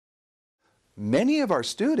Many of our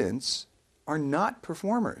students are not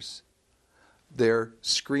performers. They're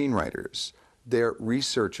screenwriters, they're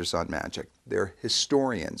researchers on magic, they're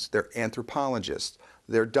historians, they're anthropologists,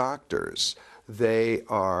 they're doctors, they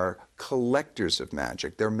are collectors of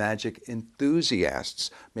magic, they're magic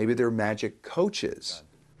enthusiasts, maybe they're magic coaches.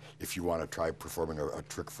 If you want to try performing a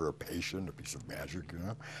trick for a patient, a piece of magic,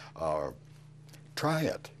 try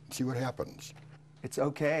it, see what happens. It's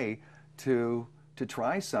okay to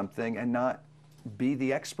try something and not be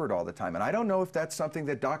the expert all the time. And I don't know if that's something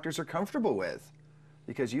that doctors are comfortable with,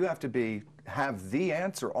 because you have to have the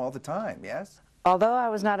answer all the time, yes? Although I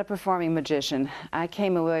was not a performing magician, I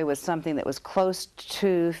came away with something that was close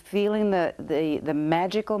to feeling the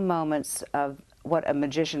magical moments of what a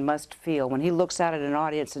magician must feel when he looks out at an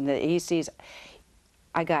audience and he sees,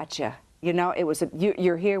 I got you. You know, it was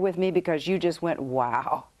you're here with me because you just went,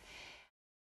 wow.